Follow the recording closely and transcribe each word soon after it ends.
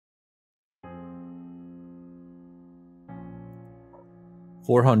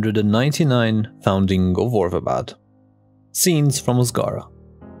499 Founding of Orvabad. Scenes from Osgara.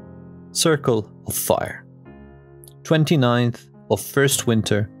 Circle of Fire. 29th of First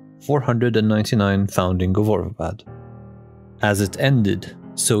Winter, 499 Founding of Orvabad. As it ended,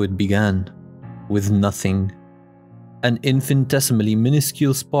 so it began, with nothing. An infinitesimally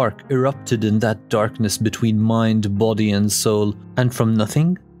minuscule spark erupted in that darkness between mind, body, and soul, and from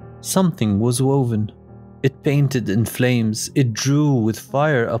nothing, something was woven. It painted in flames, it drew with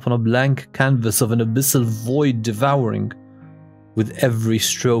fire upon a blank canvas of an abyssal void devouring. With every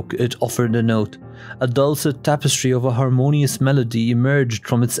stroke it offered a note, a dulcet tapestry of a harmonious melody emerged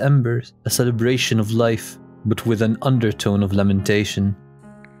from its embers, a celebration of life, but with an undertone of lamentation.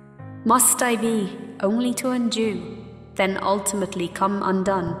 Must I be, only to undo, then ultimately come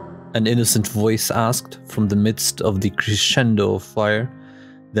undone? An innocent voice asked from the midst of the crescendo of fire.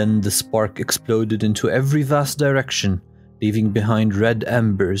 Then the spark exploded into every vast direction, leaving behind red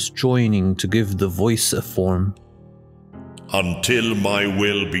embers joining to give the voice a form. Until my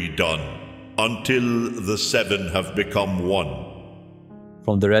will be done, until the seven have become one.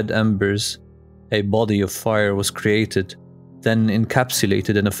 From the red embers, a body of fire was created, then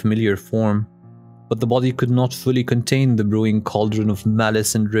encapsulated in a familiar form. But the body could not fully contain the brewing cauldron of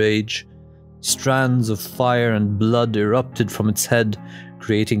malice and rage. Strands of fire and blood erupted from its head,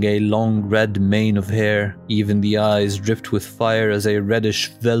 creating a long red mane of hair. Even the eyes dripped with fire as a reddish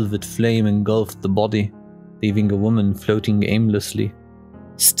velvet flame engulfed the body, leaving a woman floating aimlessly,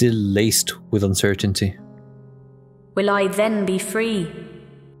 still laced with uncertainty. Will I then be free?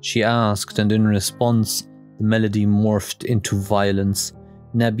 She asked, and in response, the melody morphed into violence.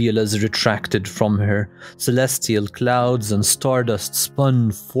 Nebulas retracted from her, celestial clouds and stardust spun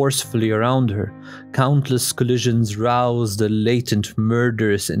forcefully around her. Countless collisions roused a latent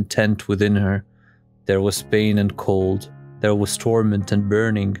murderous intent within her. There was pain and cold, there was torment and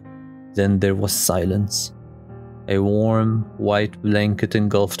burning, then there was silence. A warm, white blanket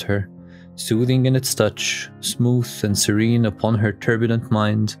engulfed her, soothing in its touch, smooth and serene upon her turbulent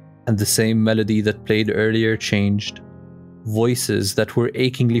mind, and the same melody that played earlier changed. Voices that were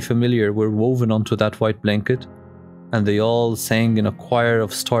achingly familiar were woven onto that white blanket, and they all sang in a choir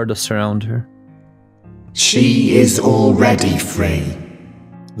of stardust around her. She is already free.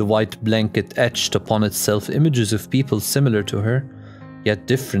 The white blanket etched upon itself images of people similar to her, yet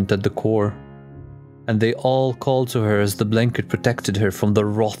different at the core. And they all called to her as the blanket protected her from the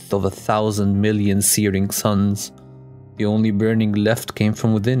wrath of 1,000 million searing suns. The only burning left came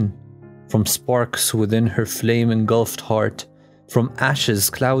from within. From sparks within her flame-engulfed heart, from ashes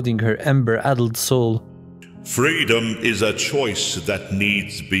clouding her ember-addled soul. Freedom is a choice that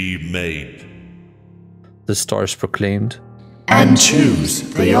needs be made, the stars proclaimed. And choose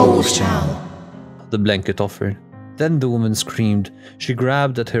the old shall, the blanket offered. Then the woman screamed. She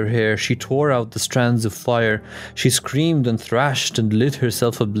grabbed at her hair, she tore out the strands of fire, she screamed and thrashed and lit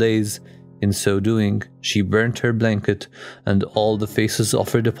herself ablaze. In so doing, she burnt her blanket and all the faces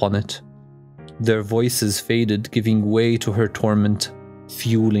offered upon it. Their voices faded, giving way to her torment,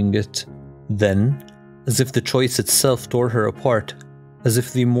 fueling it. Then, as if the choice itself tore her apart, as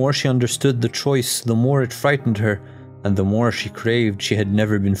if the more she understood the choice, the more it frightened her, and the more she craved she had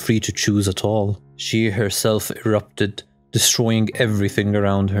never been free to choose at all. She herself erupted, destroying everything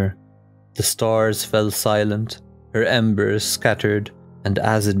around her. The stars fell silent, her embers scattered, and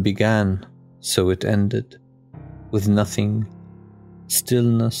as it began, so it ended. With nothing,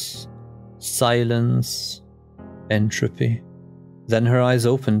 stillness, silence, entropy. Then her eyes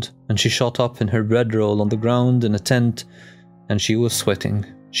opened, and she shot up in her bedroll on the ground in a tent, and she was sweating.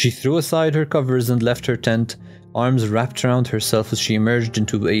 She threw aside her covers and left her tent, arms wrapped around herself as she emerged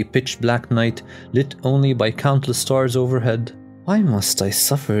into a pitch-black night, lit only by countless stars overhead. Why must I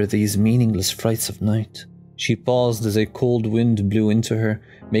suffer these meaningless frights of night? She paused as a cold wind blew into her,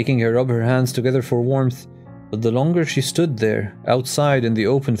 making her rub her hands together for warmth. But the longer she stood there, outside in the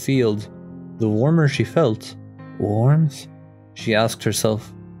open field, the warmer she felt. Warmth? She asked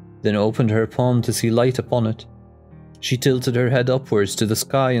herself, then opened her palm to see light upon it. She tilted her head upwards to the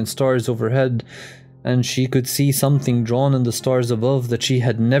sky and stars overhead, and she could see something drawn in the stars above that she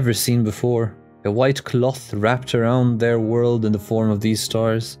had never seen before. A white cloth wrapped around their world in the form of these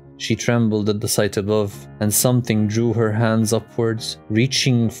stars. She trembled at the sight above, and something drew her hands upwards,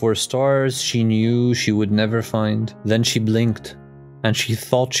 reaching for stars she knew she would never find. Then she blinked, and she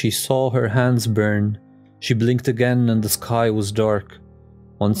thought she saw her hands burn. She blinked again, and the sky was dark.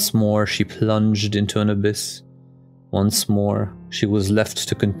 Once more she plunged into an abyss. Once more she was left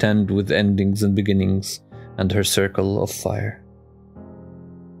to contend with endings and beginnings, and her circle of fire.